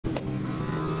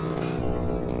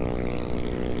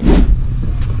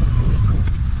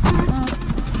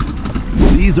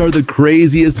These are the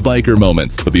craziest biker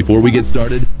moments. But before we get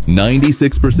started,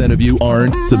 96% of you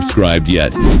aren't subscribed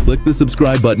yet. So click the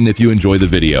subscribe button if you enjoy the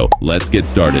video. Let's get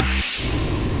started.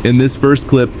 In this first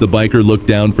clip, the biker looked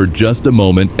down for just a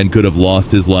moment and could have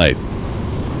lost his life.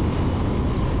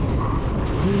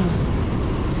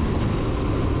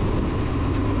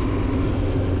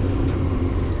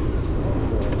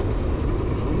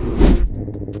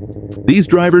 These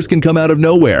drivers can come out of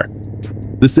nowhere.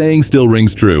 The saying still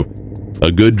rings true.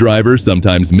 A good driver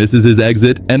sometimes misses his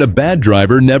exit, and a bad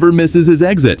driver never misses his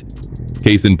exit.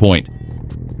 Case in point.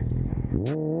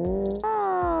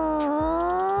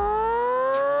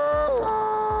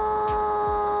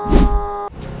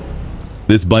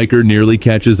 This biker nearly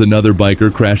catches another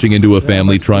biker crashing into a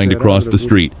family trying to cross the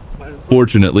street.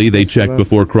 Fortunately, they checked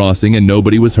before crossing and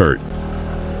nobody was hurt.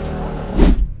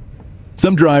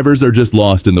 Some drivers are just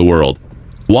lost in the world.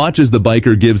 Watch as the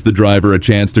biker gives the driver a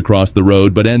chance to cross the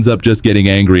road but ends up just getting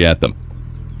angry at them.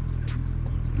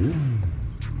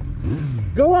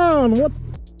 Go on, what,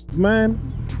 man?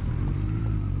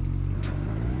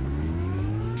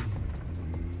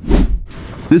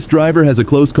 This driver has a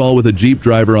close call with a Jeep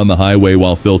driver on the highway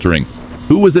while filtering.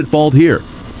 Who was at fault here?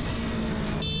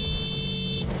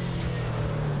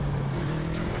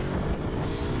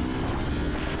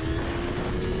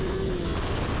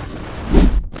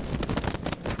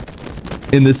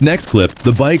 In this next clip,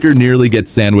 the biker nearly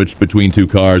gets sandwiched between two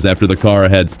cars after the car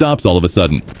ahead stops all of a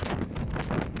sudden.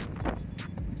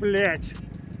 Блять.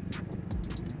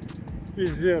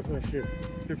 Пиздец вообще.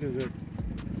 Что пиздец?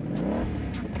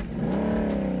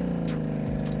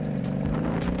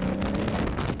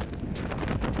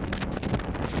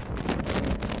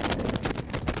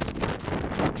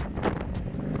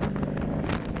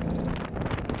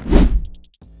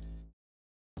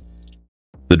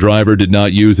 The driver did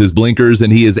not use his blinkers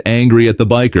and he is angry at the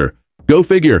biker. Go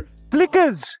figure.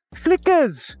 Flickers!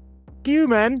 Flickers! You,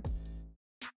 man.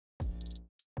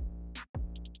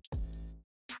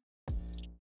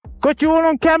 Got you all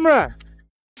on camera.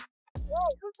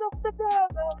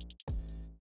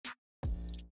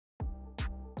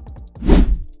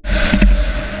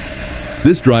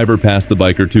 This driver passed the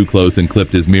biker too close and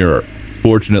clipped his mirror.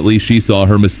 Fortunately, she saw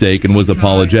her mistake and was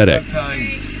apologetic. It's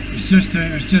okay.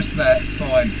 It was just that. It's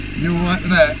fine. You all right with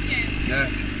that?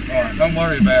 Yeah. All right. Don't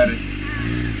worry about it.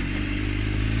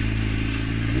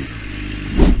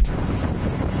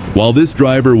 While this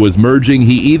driver was merging,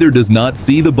 he either does not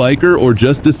see the biker or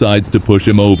just decides to push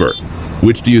him over.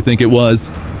 Which do you think it was?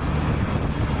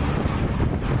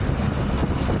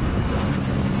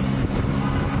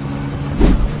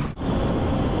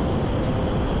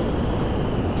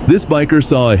 This biker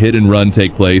saw a hit and run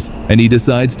take place, and he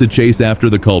decides to chase after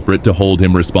the culprit to hold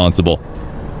him responsible.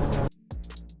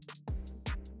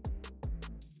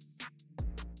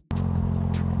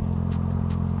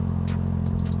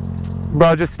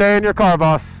 Bro, just stay in your car,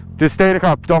 boss. Just stay in your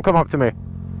car. Don't come up to me.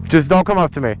 Just don't come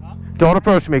up to me. Don't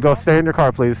approach me. Go stay in your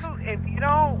car, please. If you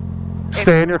don't...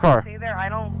 Stay in your car. Stay there, I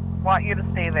don't want you to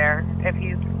stay there if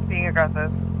he's being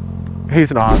aggressive.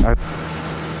 He's not.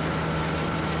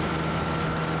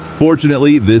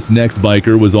 Fortunately, this next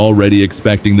biker was already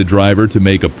expecting the driver to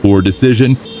make a poor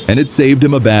decision, and it saved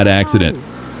him a bad accident.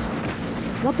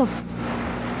 What the...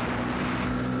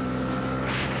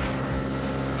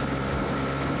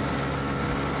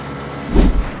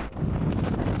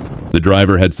 The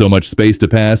driver had so much space to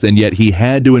pass, and yet he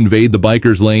had to invade the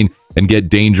biker's lane and get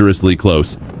dangerously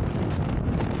close.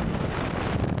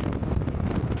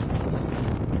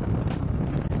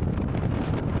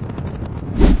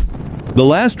 The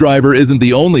last driver isn't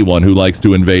the only one who likes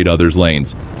to invade others'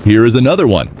 lanes. Here is another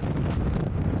one.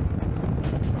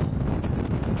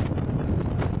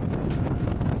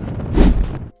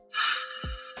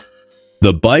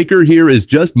 The biker here is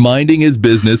just minding his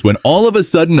business when all of a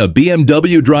sudden a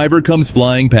BMW driver comes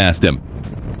flying past him.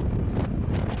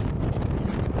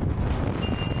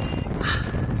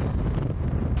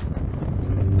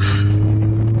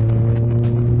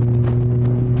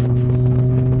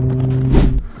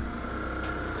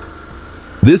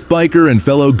 This biker and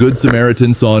fellow Good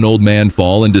Samaritan saw an old man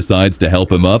fall and decides to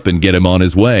help him up and get him on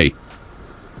his way.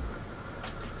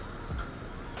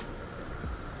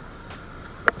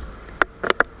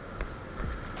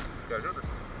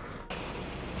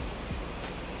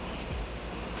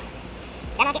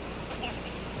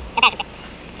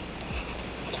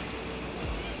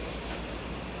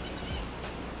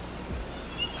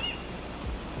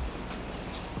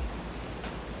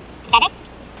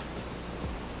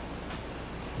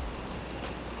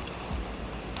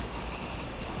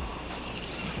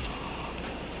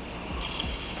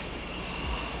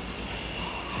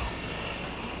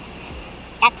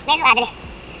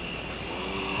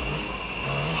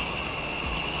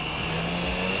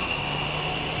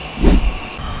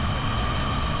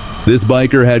 This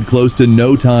biker had close to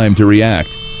no time to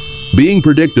react. Being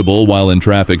predictable while in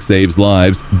traffic saves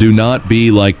lives. Do not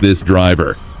be like this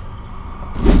driver.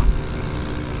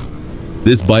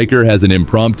 This biker has an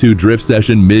impromptu drift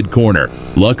session mid-corner.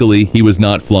 Luckily, he was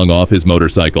not flung off his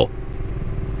motorcycle.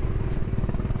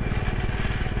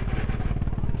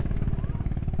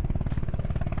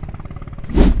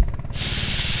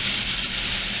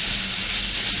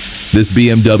 This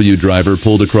BMW driver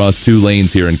pulled across 2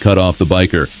 lanes here and cut off the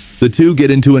biker. The two get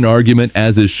into an argument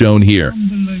as is shown here.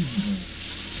 Unbelievable.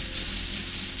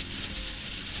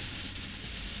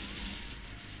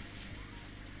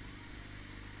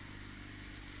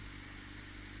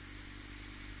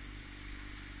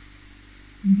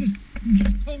 You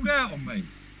just pulled out on me.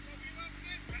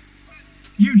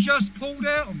 You just pulled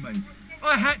out on me.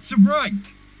 I had to brake.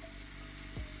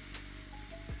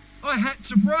 I had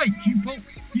to brake.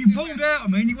 You pulled out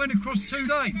on me and you went across 2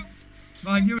 lanes.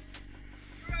 Mate, you.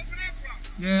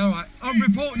 Yeah, all right. I'm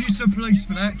reporting you to the police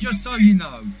for that, just so you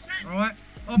know. All right.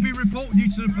 I'll be reporting you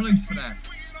to the police for that.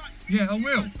 Yeah, I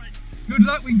will. Good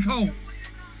luck in court.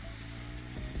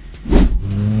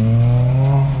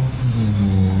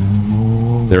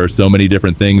 There are so many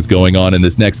different things going on in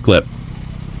this next clip.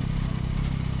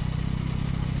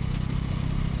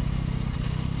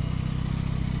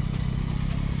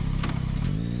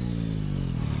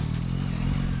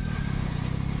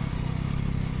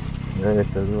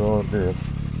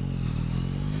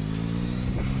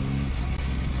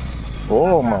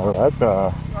 Oh,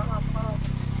 malaka.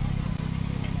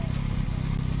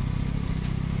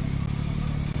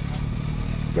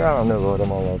 Ja, nu var det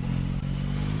malaka.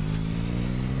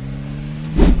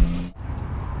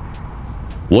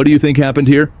 What do you think happened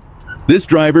here? This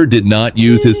driver did not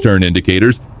use his turn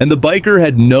indicators, and the biker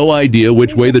had no idea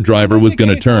which way the driver was going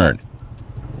to turn.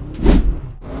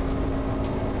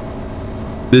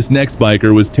 This next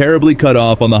biker was terribly cut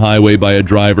off on the highway by a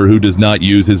driver who does not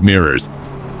use his mirrors.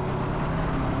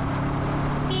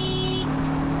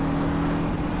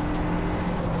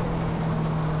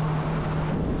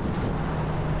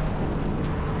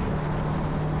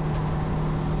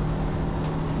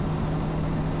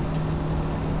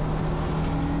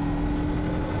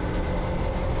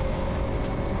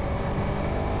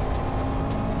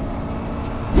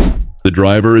 The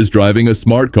driver is driving a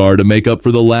smart car to make up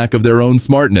for the lack of their own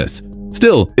smartness.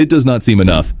 Still, it does not seem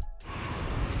enough.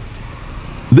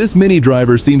 This Mini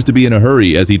driver seems to be in a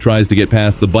hurry as he tries to get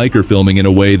past the biker filming in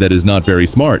a way that is not very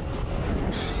smart.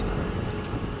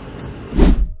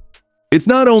 It's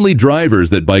not only drivers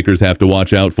that bikers have to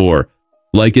watch out for.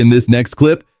 Like in this next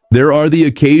clip, there are the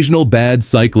occasional bad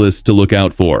cyclists to look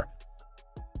out for.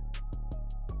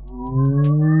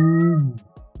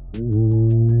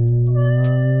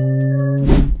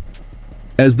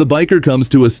 As the biker comes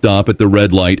to a stop at the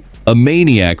red light, a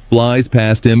maniac flies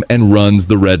past him and runs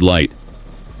the red light.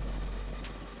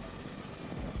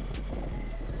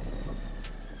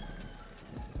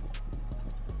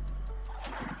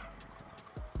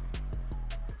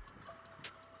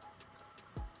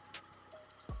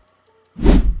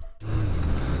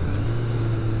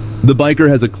 The biker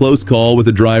has a close call with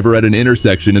a driver at an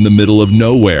intersection in the middle of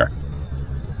nowhere.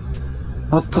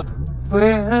 What the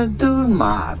we're doing,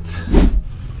 Matt?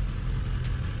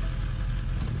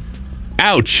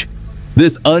 Ouch!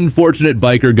 This unfortunate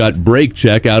biker got brake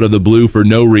check out of the blue for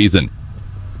no reason.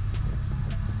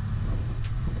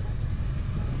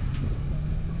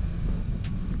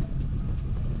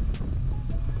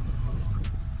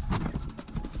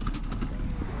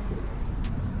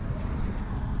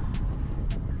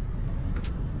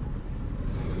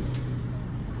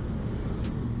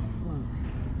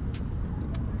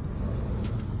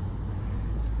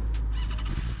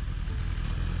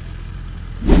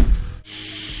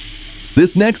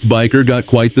 This next biker got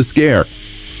quite the scare.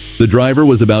 The driver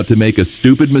was about to make a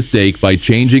stupid mistake by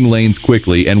changing lanes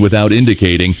quickly and without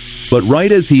indicating, but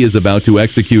right as he is about to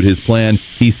execute his plan,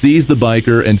 he sees the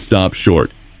biker and stops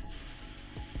short.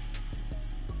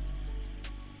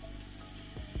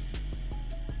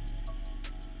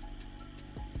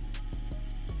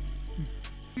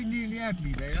 You nearly had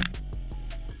me there.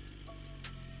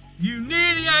 You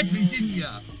nearly had me, didn't you?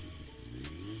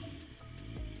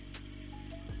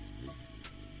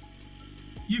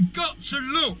 You've got to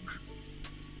look.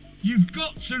 You've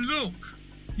got to look.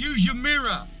 Use your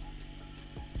mirror.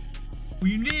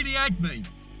 Well, you nearly had me.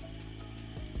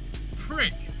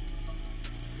 Prick.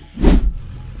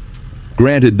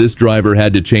 Granted, this driver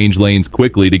had to change lanes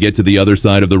quickly to get to the other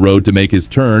side of the road to make his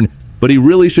turn, but he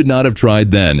really should not have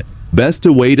tried then. Best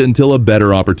to wait until a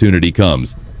better opportunity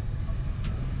comes.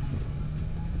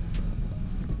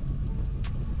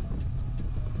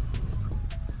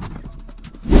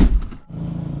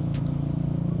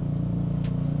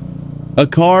 A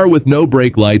car with no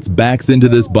brake lights backs into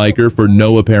this biker for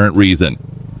no apparent reason.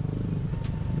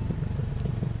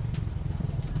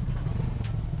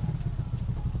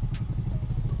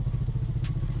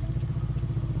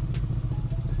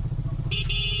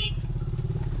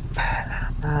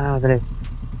 Madre.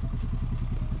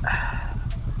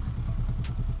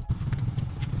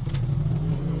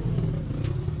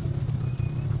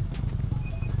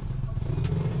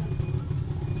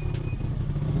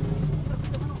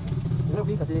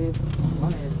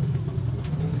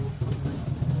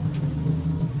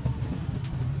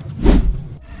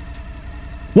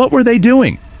 What were they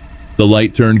doing? The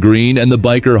light turned green and the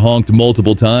biker honked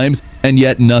multiple times, and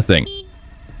yet nothing.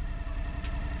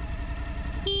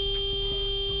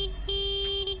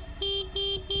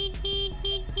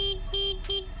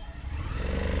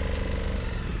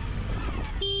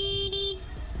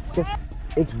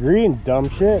 It's green, dumb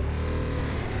shit.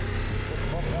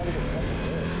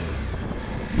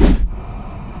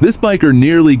 This biker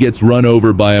nearly gets run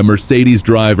over by a Mercedes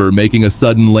driver making a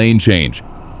sudden lane change.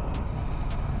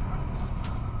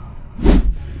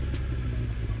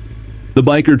 The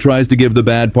biker tries to give the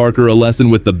bad parker a lesson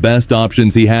with the best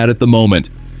options he had at the moment.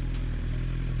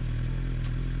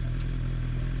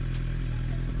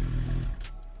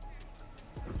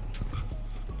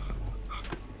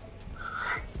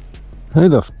 Who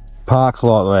the f parks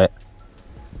like that?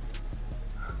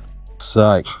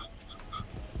 Sake.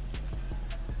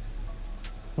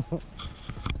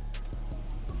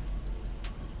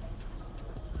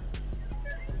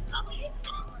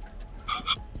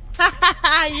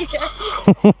 Yeah.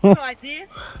 No idea.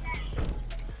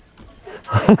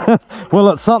 Well,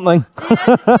 it's something.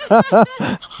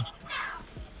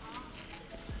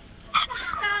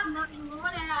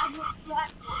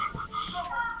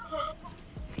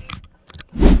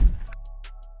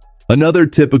 Another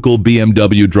typical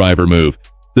BMW driver move.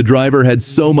 The driver had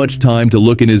so much time to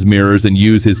look in his mirrors and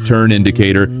use his turn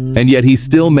indicator, and yet he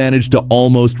still managed to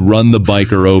almost run the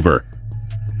biker over.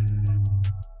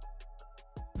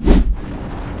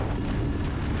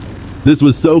 This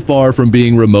was so far from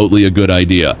being remotely a good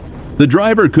idea. The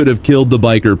driver could have killed the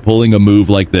biker pulling a move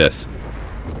like this.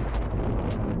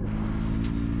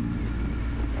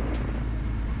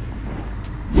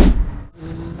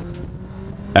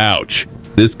 Ouch.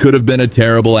 This could have been a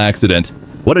terrible accident.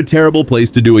 What a terrible place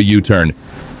to do a U-turn.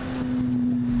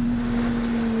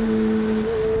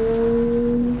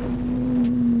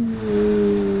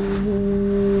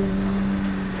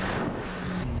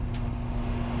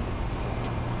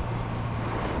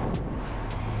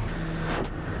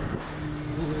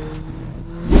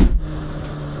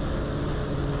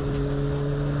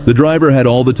 The driver had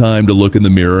all the time to look in the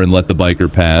mirror and let the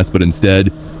biker pass, but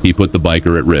instead, he put the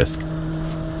biker at risk.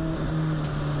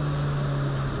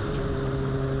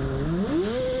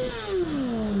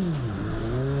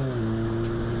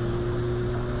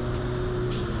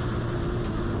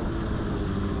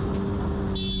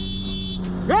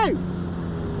 Hey!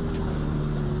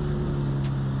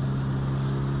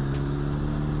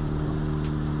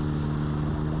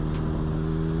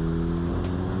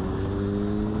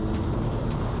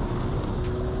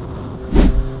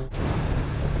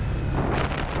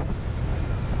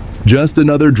 Just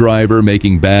another driver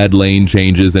making bad lane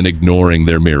changes and ignoring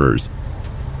their mirrors.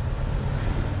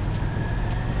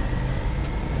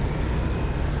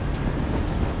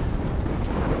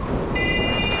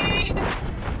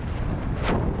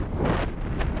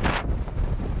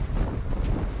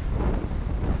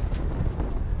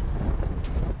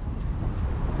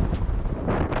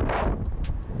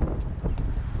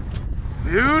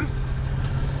 Dude, you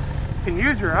can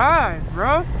use your eyes,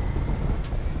 bro.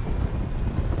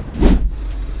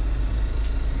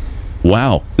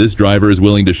 Wow, this driver is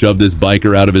willing to shove this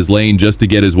biker out of his lane just to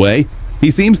get his way? He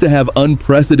seems to have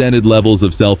unprecedented levels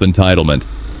of self-entitlement.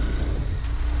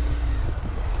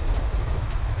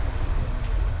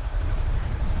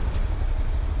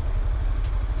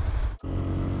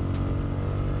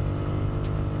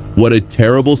 What a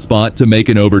terrible spot to make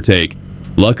an overtake.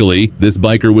 Luckily, this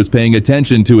biker was paying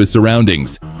attention to his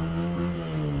surroundings.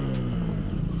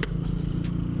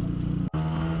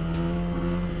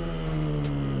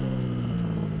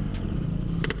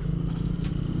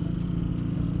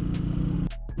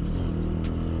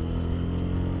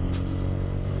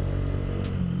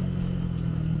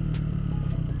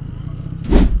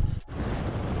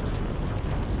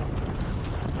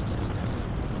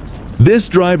 This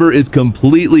driver is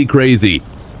completely crazy.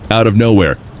 Out of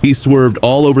nowhere, he swerved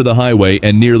all over the highway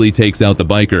and nearly takes out the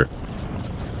biker.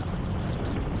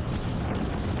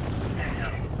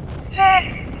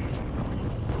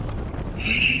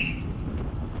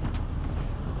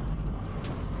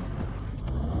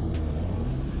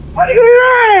 What are you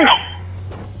doing?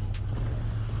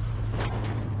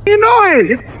 You're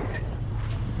annoying!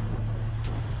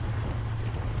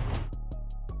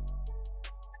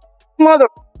 Mother...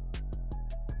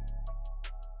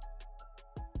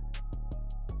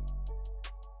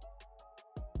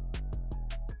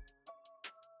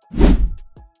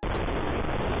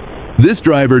 This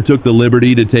driver took the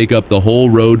liberty to take up the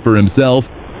whole road for himself,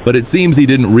 but it seems he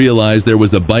didn't realize there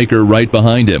was a biker right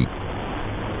behind him.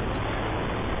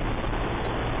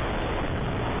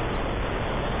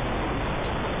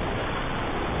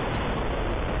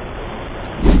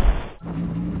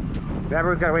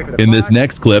 In this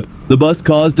next clip, the bus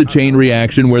caused a chain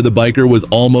reaction where the biker was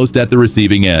almost at the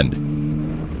receiving end.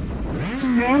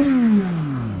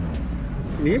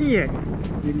 An idiot.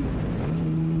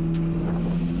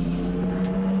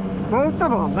 Both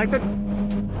of them. Like, they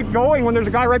keep going when there's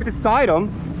a guy right beside them.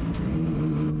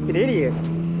 An idiot.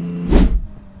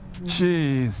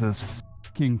 Jesus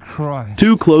fucking Christ.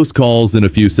 2 close calls in a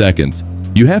few seconds.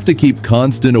 You have to keep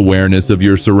constant awareness of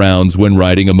your surrounds when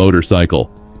riding a motorcycle.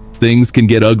 Things can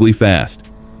get ugly fast.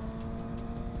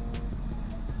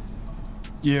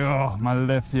 Yo, my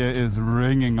left ear is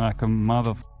ringing like a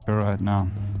motherfucker right now.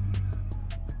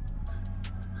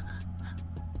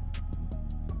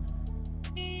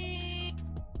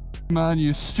 Man,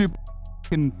 you stupid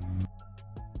fucking...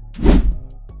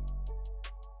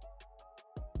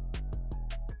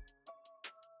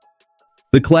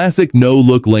 The classic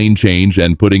no-look lane change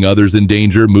and putting others in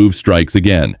danger move strikes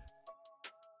again.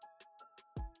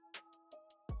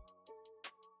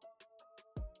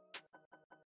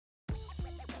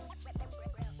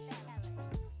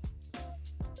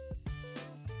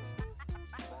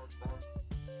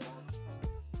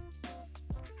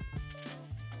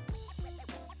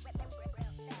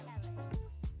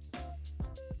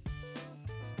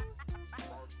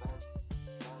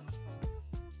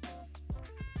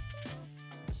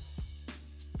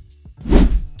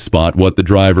 Spot what the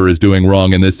driver is doing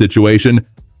wrong in this situation?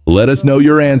 Let us know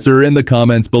your answer in the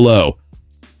comments below.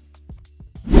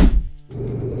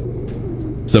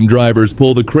 Some drivers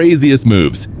pull the craziest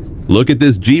moves. Look at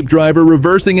this Jeep driver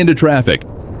reversing into traffic.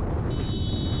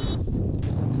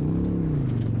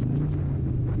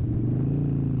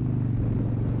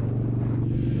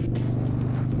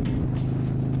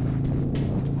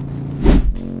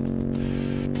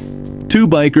 Two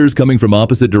bikers coming from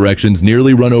opposite directions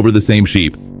nearly run over the same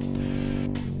sheep.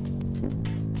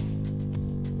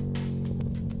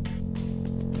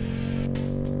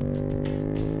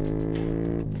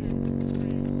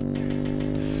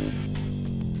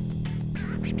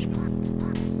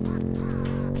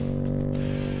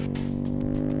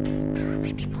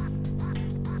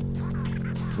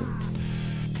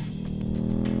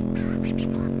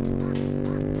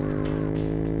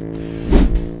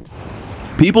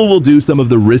 People will do some of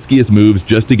the riskiest moves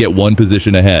just to get one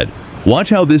position ahead.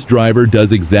 Watch how this driver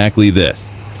does exactly this.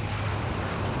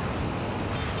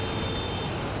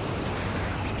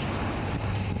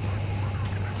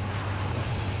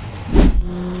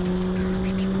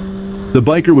 The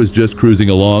biker was just cruising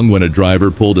along when a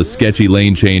driver pulled a sketchy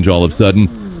lane change all of a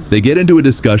sudden. They get into a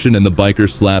discussion and the biker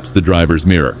slaps the driver's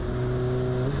mirror.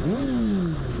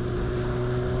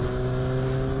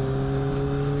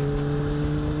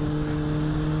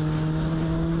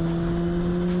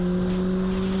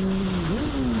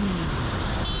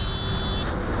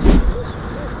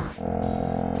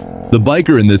 The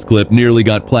biker in this clip nearly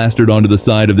got plastered onto the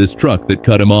side of this truck that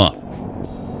cut him off.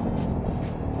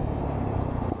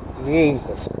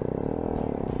 Jesus.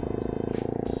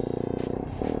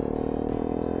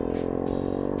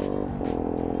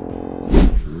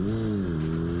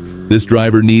 This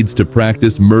driver needs to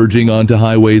practice merging onto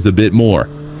highways a bit more.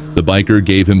 The biker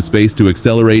gave him space to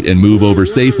accelerate and move over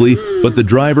safely, but the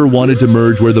driver wanted to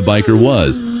merge where the biker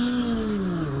was.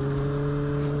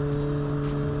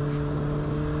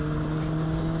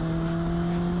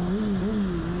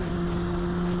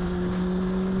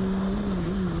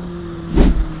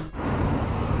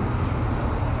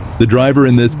 The driver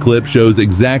in this clip shows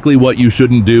exactly what you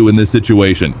shouldn't do in this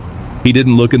situation. He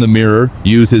didn't look in the mirror,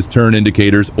 use his turn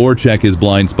indicators, or check his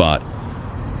blind spot.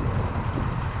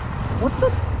 What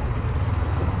the?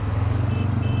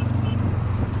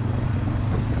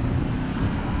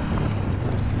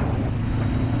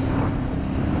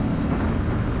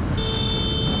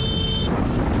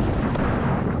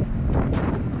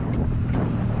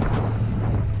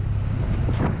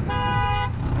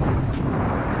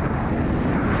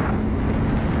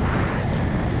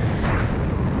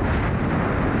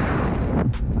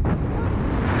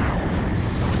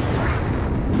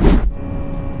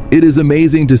 It is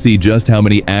amazing to see just how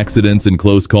many accidents and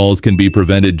close calls can be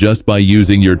prevented just by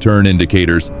using your turn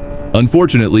indicators.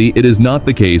 Unfortunately, it is not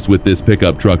the case with this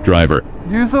pickup truck driver.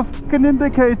 Use a fucking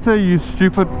indicator, you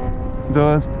stupid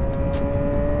dust.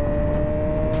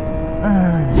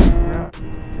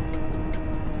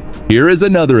 Here is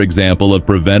another example of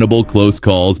preventable close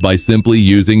calls by simply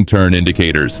using turn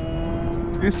indicators.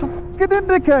 Use a fucking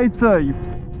indicator, you...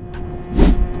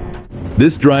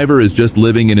 This driver is just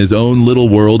living in his own little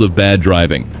world of bad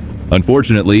driving.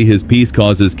 Unfortunately, his piece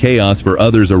causes chaos for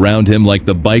others around him, like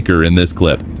the biker in this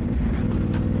clip.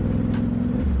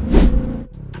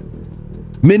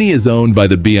 Mini is owned by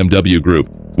the BMW Group.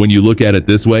 When you look at it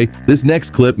this way, this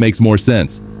next clip makes more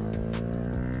sense.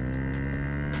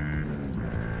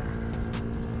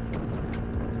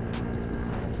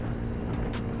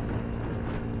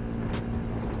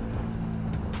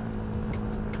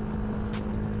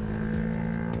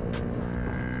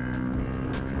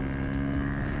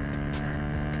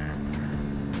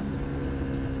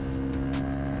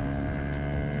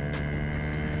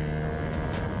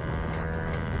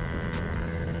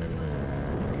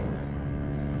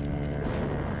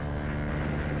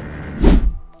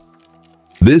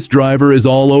 This driver is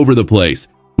all over the place.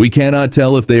 We cannot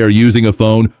tell if they are using a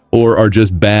phone or are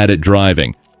just bad at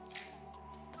driving.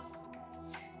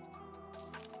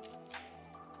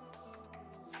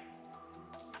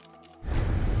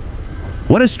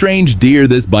 What a strange deer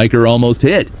this biker almost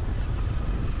hit.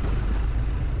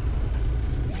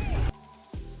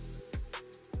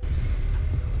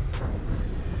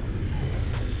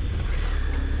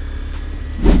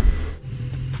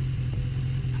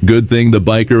 Good thing the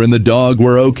biker and the dog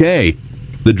were okay.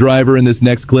 The driver in this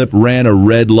next clip ran a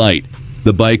red light.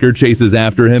 The biker chases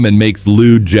after him and makes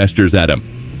lewd gestures at him.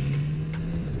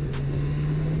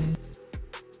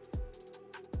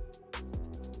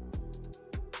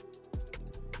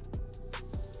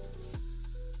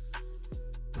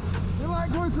 You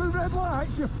like going through red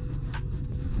lights? Yeah,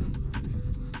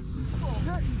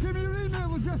 give me your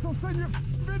email address, I'll send you a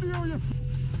video.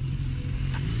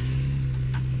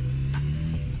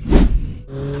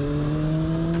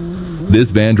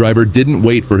 This van driver didn't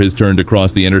wait for his turn to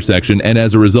cross the intersection and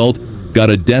as a result, got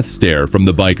a death stare from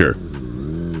the biker.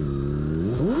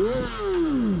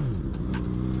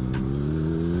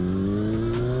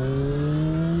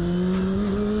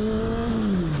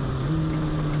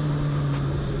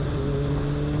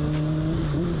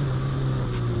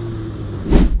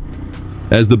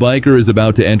 As the biker is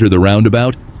about to enter the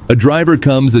roundabout, a driver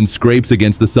comes and scrapes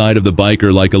against the side of the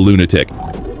biker like a lunatic.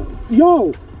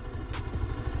 Yo!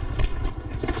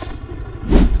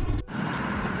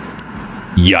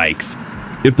 Yikes.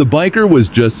 If the biker was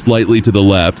just slightly to the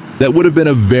left, that would have been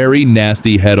a very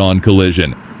nasty head-on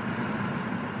collision.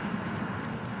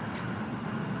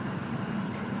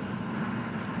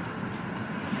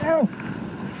 Ow!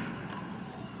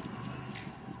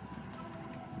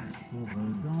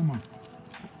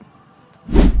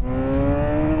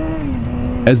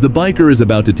 As the biker is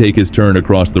about to take his turn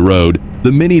across the road,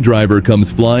 the Mini driver comes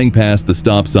flying past the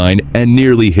stop sign and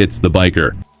nearly hits the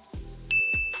biker.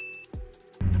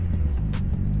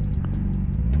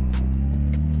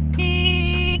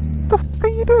 What the fuck are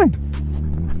you doing?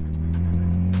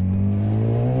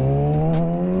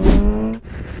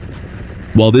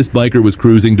 While this biker was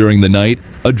cruising during the night,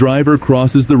 a driver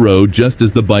crosses the road just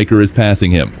as the biker is passing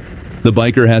him. The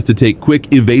biker has to take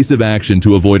quick, evasive action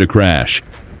to avoid a crash.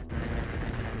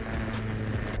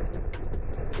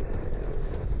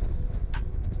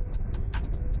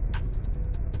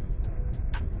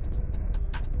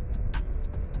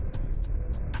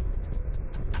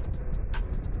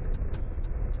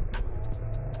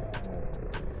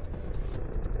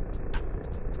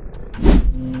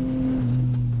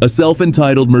 A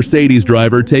self-entitled Mercedes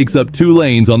driver takes up 2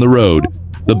 lanes on the road.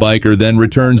 The biker then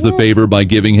returns the favor by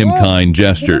giving him kind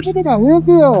gestures. The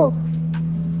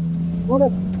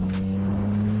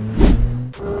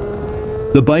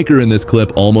biker in this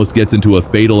clip almost gets into a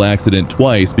fatal accident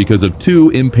twice because of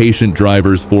 2 impatient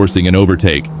drivers forcing an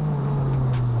overtake.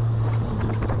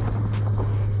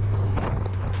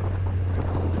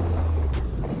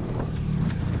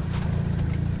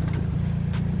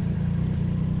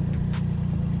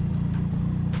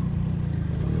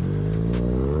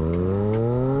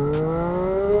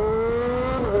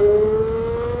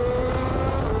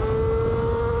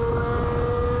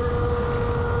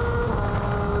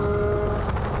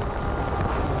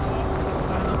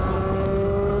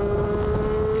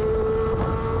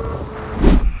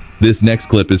 This next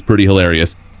clip is pretty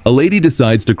hilarious. A lady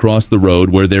decides to cross the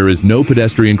road where there is no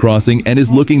pedestrian crossing and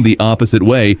is looking the opposite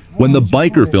way when the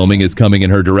biker filming is coming in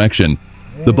her direction.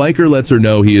 The biker lets her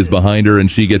know he is behind her and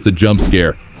she gets a jump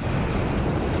scare.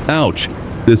 Ouch!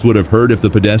 This would have hurt if the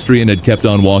pedestrian had kept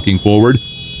on walking forward.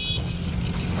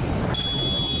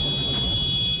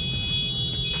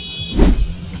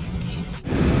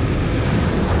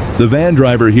 The van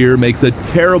driver here makes a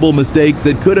terrible mistake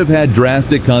that could have had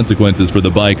drastic consequences for the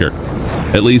biker.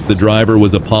 At least the driver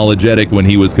was apologetic when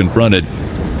he was confronted.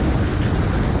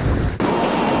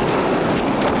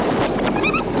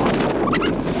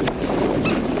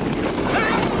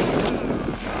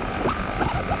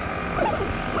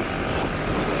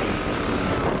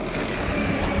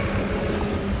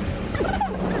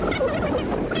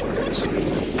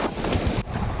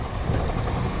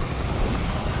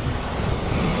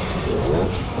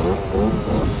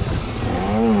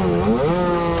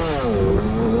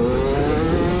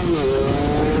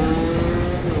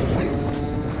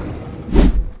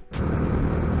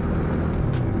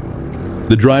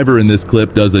 The driver in this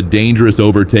clip does a dangerous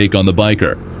overtake on the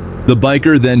biker. The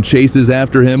biker then chases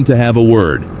after him to have a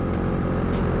word.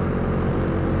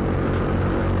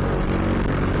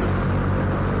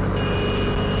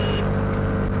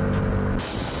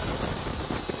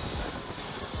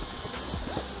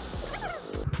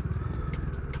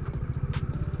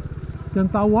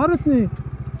 انت عورتني.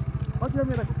 خد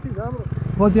يمينك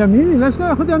خد يميني. ليش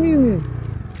تاخذ يميني؟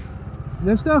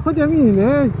 ليش تاخذ يميني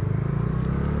ليش؟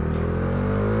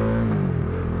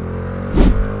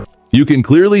 You can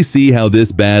clearly see how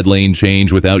this bad lane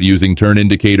change without using turn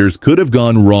indicators could have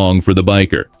gone wrong for the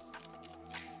biker.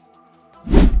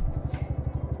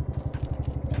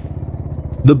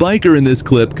 The biker in this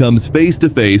clip comes face to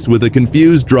face with a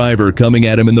confused driver coming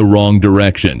at him in the wrong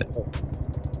direction.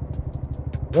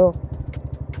 No.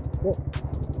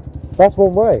 That's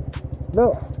one way.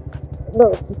 No.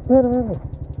 No, turn around.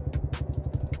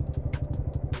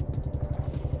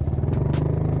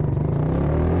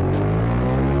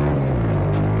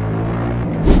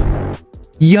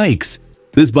 Yikes!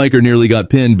 This biker nearly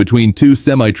got pinned between two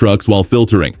semi-trucks while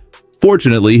filtering.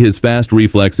 Fortunately, his fast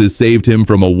reflexes saved him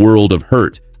from a world of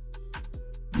hurt.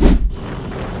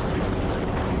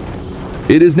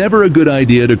 It is never a good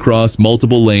idea to cross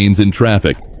multiple lanes in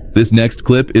traffic. This next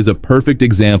clip is a perfect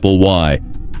example why.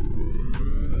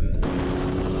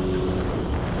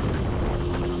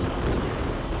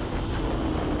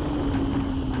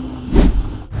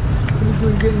 What are you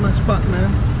doing getting my spot,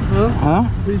 man? Huh?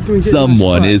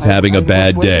 Someone is having a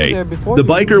bad day. The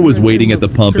biker was waiting at the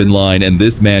pump in line and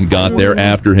this man got there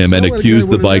after him and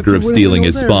accused the biker of stealing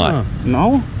his spot.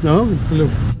 No? No? Look.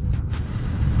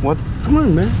 What? Come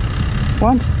on, man.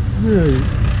 What? Yeah.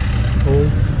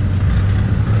 Oh.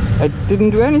 I didn't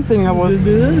do anything. I was...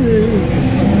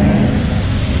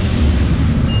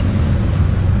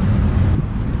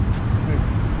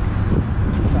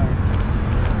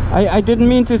 Sorry. I didn't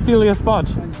mean to steal your spot.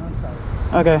 I'm sorry.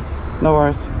 Okay, no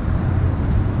worries.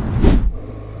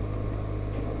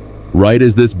 Right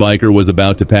as this biker was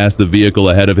about to pass the vehicle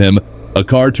ahead of him, a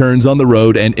car turns on the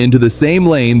road and into the same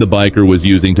lane the biker was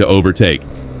using to overtake.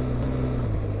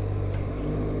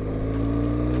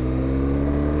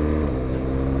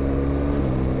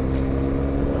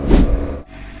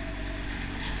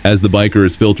 As the biker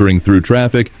is filtering through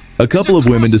traffic, a couple of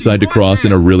women decide to cross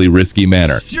in a really risky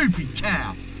manner. Stupid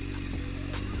cow!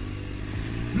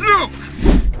 Look!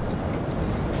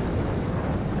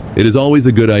 It is always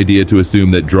a good idea to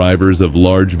assume that drivers of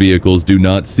large vehicles do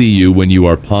not see you when you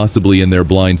are possibly in their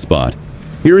blind spot.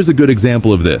 Here is a good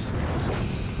example of this.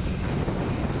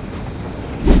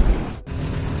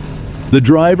 The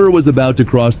driver was about to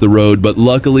cross the road but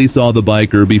luckily saw the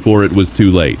biker before it was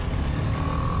too late.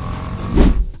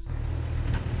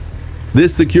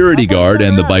 This security guard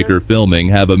and the biker filming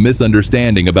have a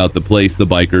misunderstanding about the place the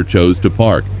biker chose to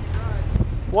park.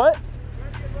 What?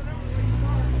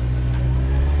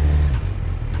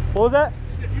 What was that?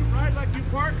 If you ride like you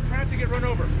park, try to get run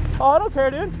over. Oh, I don't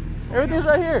care, dude. Everything's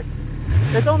right here.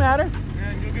 It don't matter.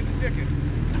 And you'll get the ticket.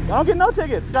 I don't get no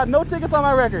tickets. Got no tickets on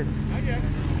my record. Not yet.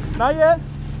 Not yet.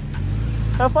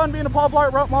 Have fun being a Paul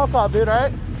Blart Mall cop, dude,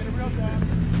 alright? Get a real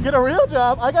job. Get a real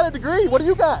job? I got a degree. What do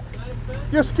you got?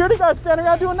 You're a security guard standing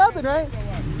around doing nothing, right?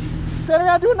 Standing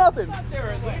around doing nothing. Look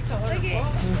at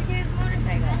his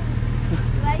motorcycle.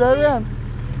 Stand around.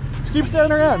 Just keep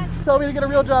standing around. Tell me to get a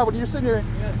real job when you're sitting here.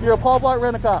 You're a Paul Blart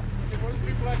rent-a-cop.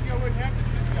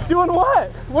 Doing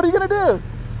what? What are you gonna do?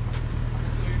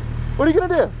 What are you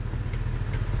gonna do?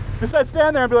 Just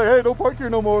stand there and be like, hey, don't park here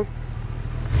no more.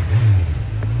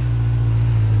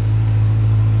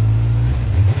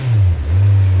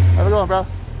 How's it going, bro?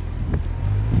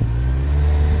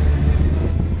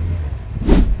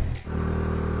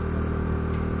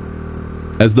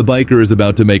 As the biker is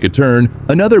about to make a turn,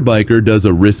 another biker does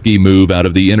a risky move out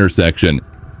of the intersection.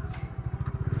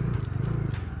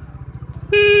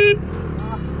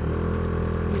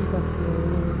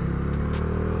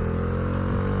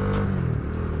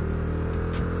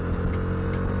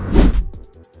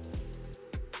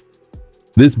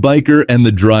 This biker and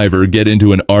the driver get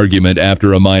into an argument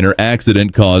after a minor accident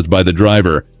caused by the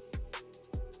driver.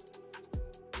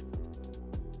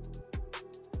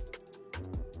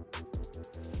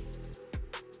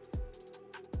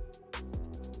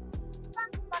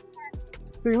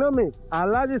 Συγγνώμη,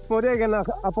 αλλάζεις πορεία για να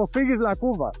αποφύγεις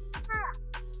λακκούβα.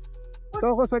 Το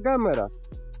έχω σε κάμερα.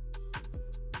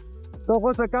 Το έχω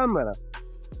σε κάμερα.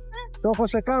 Το έχω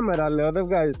σε κάμερα, λέω, δεν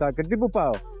βγάζεις άκρη. Τι που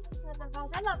πάω?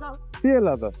 Τι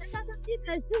έλα εδώ?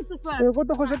 Εγώ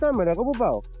το έχω σε κάμερα, εγώ που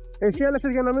πάω? Εσύ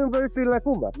άλλαξες για να μην βρεις τη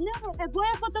λακκούβα. Ναι, εγώ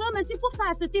έχω το δρόμο, εσύ που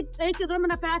θες, έχει δρόμο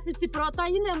να περάσεις εσύ πρώτα,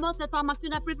 είναι εδώ το αμάξι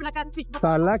να πρέπει να κάνεις πίσω.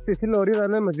 Θα αλλάξει εσύ λωρίδα,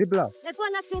 ναι, με δίπλα. Εγώ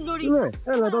αλλάξω λωρίδα. Ναι,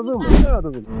 έλα το δούμε, έλα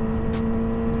το δούμε.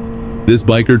 This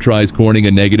biker tries corning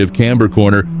a negative camber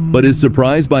corner, but is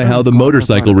surprised by how the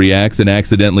motorcycle reacts and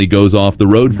accidentally goes off the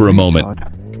road for a moment.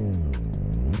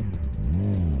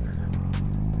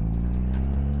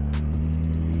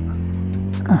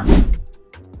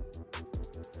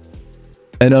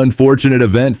 An unfortunate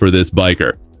event for this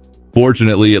biker.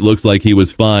 Fortunately, it looks like he was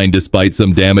fine despite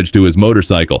some damage to his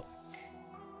motorcycle.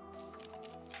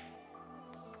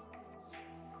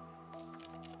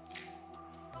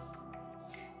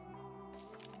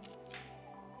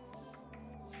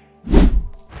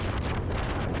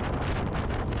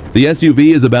 The SUV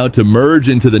is about to merge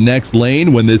into the next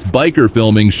lane when this biker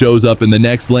filming shows up in the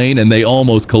next lane and they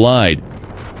almost collide.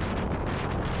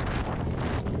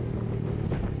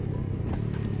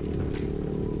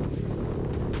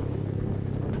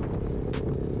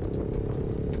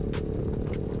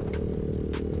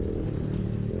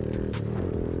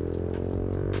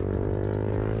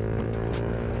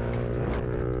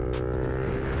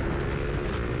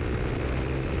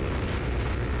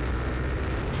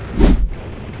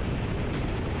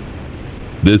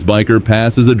 This biker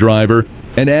passes a driver,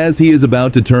 and as he is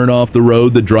about to turn off the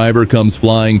road, the driver comes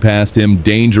flying past him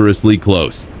dangerously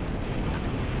close.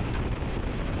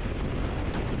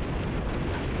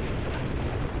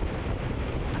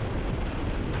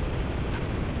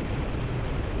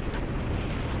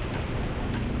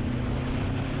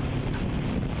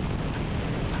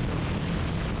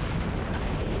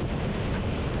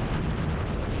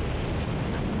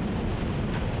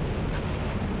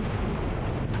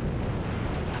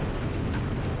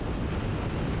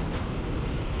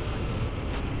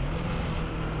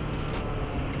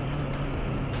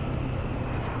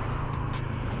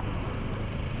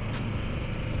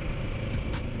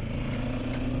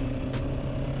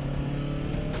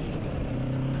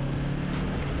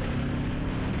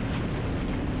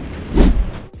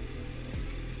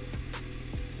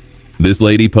 This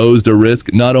lady posed a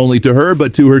risk not only to her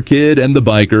but to her kid and the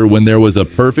biker when there was a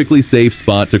perfectly safe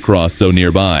spot to cross so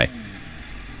nearby.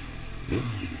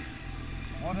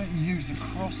 Why don't you use the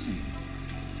crossing?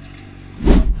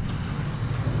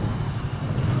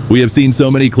 We have seen so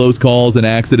many close calls and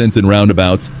accidents in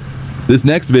roundabouts. This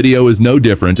next video is no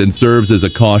different and serves as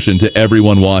a caution to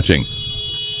everyone watching.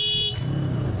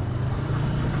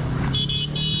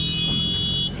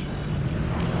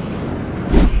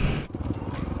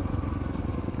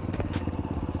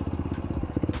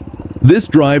 This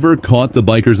driver caught the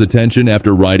biker's attention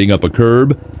after riding up a curb,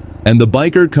 and the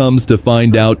biker comes to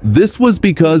find out this was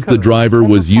because the driver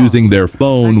was using their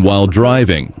phone while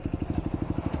driving.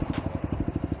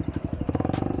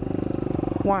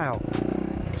 Wow.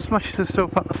 Smashes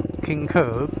herself up the fucking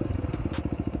curb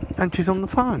and she's on the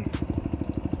phone.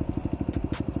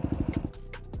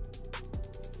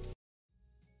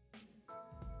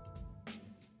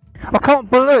 I can't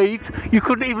believe you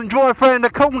couldn't even drive round the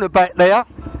corner back there.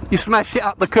 You smashed it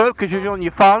up the curb because you're on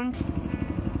your phone.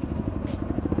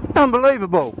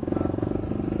 Unbelievable.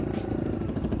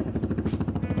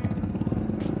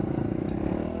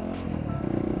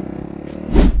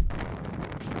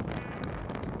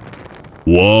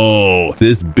 Whoa!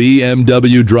 This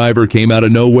BMW driver came out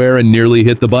of nowhere and nearly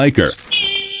hit the biker.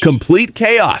 Complete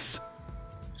chaos!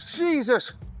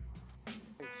 Jesus!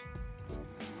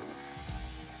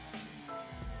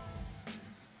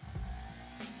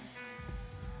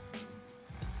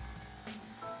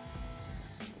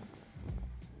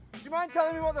 Do you mind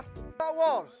telling me what the that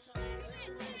was?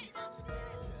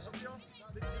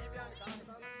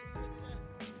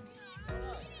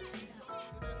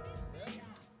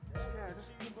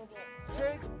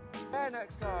 Shake hair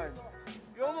next time.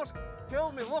 You almost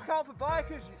killed me. Look out for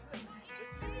bikers.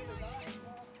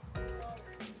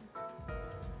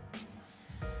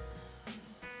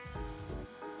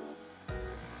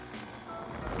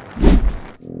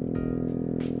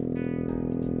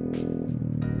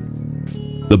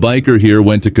 The biker here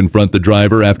went to confront the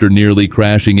driver after nearly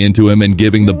crashing into him and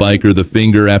giving the biker the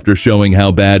finger after showing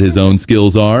how bad his own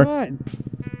skills are.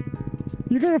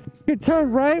 You're gonna f***ing turn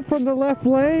right from the left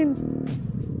lane?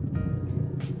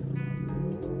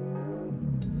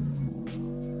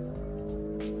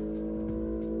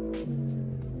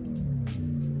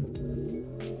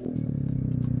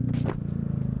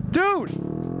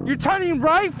 Dude, you're turning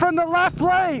right from the left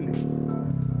lane.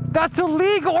 That's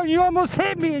illegal and you almost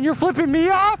hit me and you're flipping me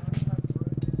off?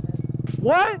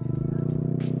 What?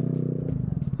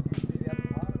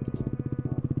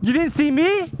 You didn't see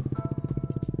me?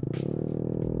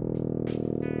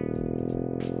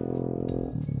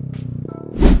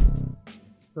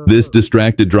 This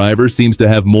distracted driver seems to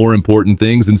have more important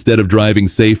things instead of driving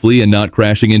safely and not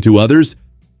crashing into others.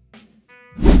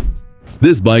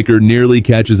 This biker nearly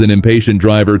catches an impatient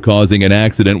driver causing an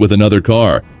accident with another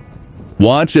car.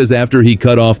 Watch as after he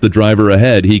cut off the driver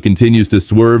ahead, he continues to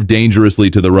swerve dangerously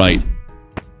to the right.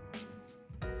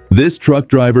 This truck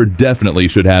driver definitely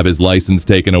should have his license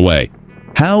taken away.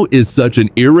 How is such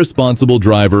an irresponsible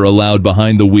driver allowed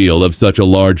behind the wheel of such a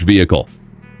large vehicle?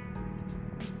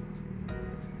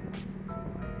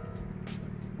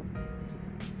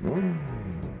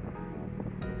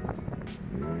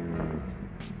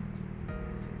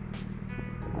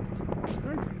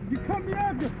 You cut me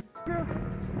off, you f***er!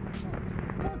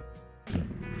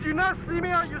 Do you not see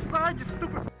me on your side, you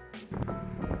stupid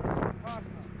f***er?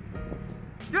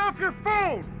 Get off your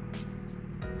phone!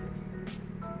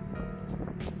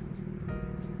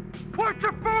 Put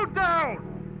your phone down!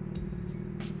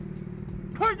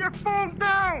 Put your phone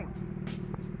down!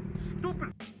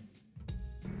 Stupid.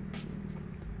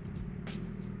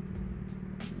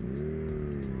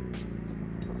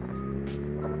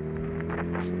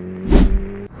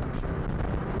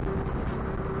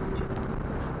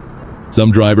 Some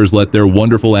drivers let their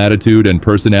wonderful attitude and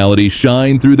personality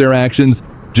shine through their actions,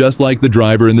 just like the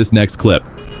driver in this next clip.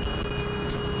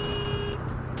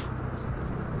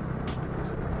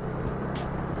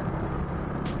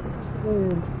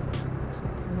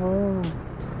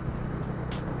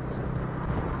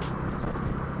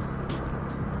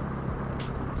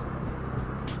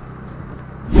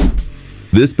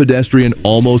 This pedestrian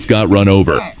almost got run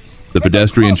over. The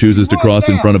pedestrian chooses to cross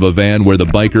in front of a van where the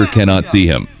biker cannot see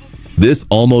him. This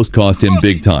almost cost him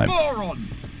big time.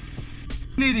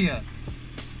 Idiot.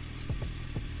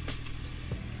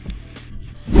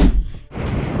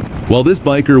 While this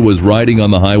biker was riding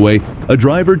on the highway, a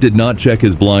driver did not check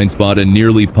his blind spot and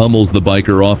nearly pummels the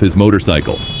biker off his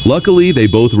motorcycle. Luckily, they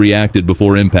both reacted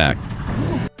before impact.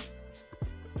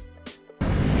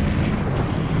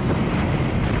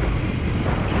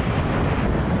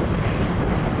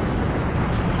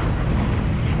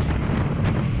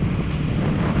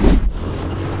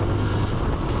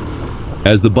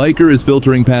 As the biker is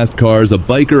filtering past cars, a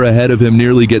biker ahead of him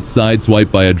nearly gets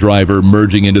sideswiped by a driver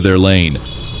merging into their lane.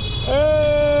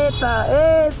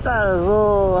 Eita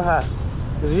zorra!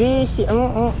 Vixe,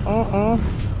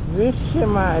 Vixe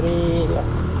Maria!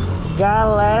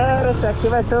 Galera, esse aqui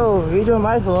vai ser o vídeo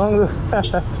mais longo.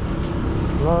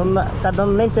 Não tá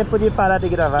dando nem tempo de parar de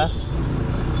gravar.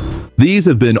 These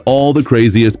have been all the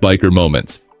craziest biker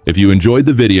moments. If you enjoyed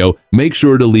the video, make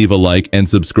sure to leave a like and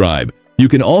subscribe. You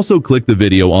can also click the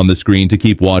video on the screen to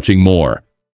keep watching more.